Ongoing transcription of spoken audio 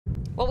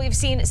Well, we've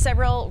seen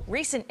several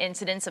recent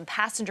incidents of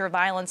passenger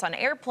violence on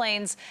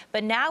airplanes,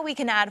 but now we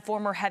can add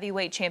former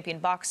heavyweight champion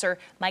boxer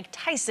Mike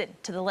Tyson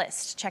to the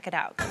list. Check it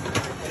out.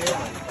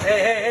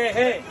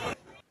 Hey.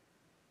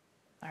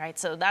 All right,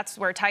 so that's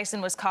where Tyson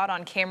was caught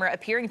on camera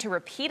appearing to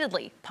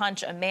repeatedly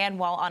punch a man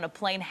while on a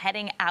plane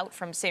heading out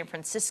from San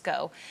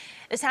Francisco.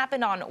 This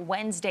happened on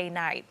Wednesday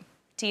night.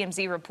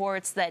 TMZ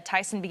reports that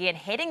Tyson began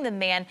hitting the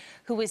man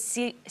who was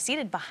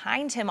seated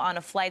behind him on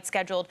a flight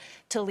scheduled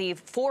to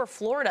leave for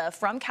Florida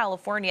from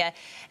California,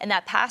 and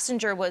that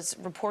passenger was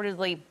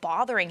reportedly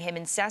bothering him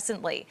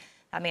incessantly.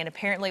 That man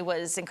apparently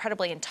was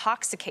incredibly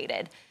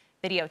intoxicated.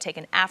 Video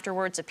taken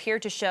afterwards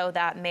appeared to show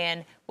that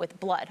man with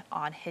blood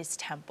on his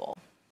temple.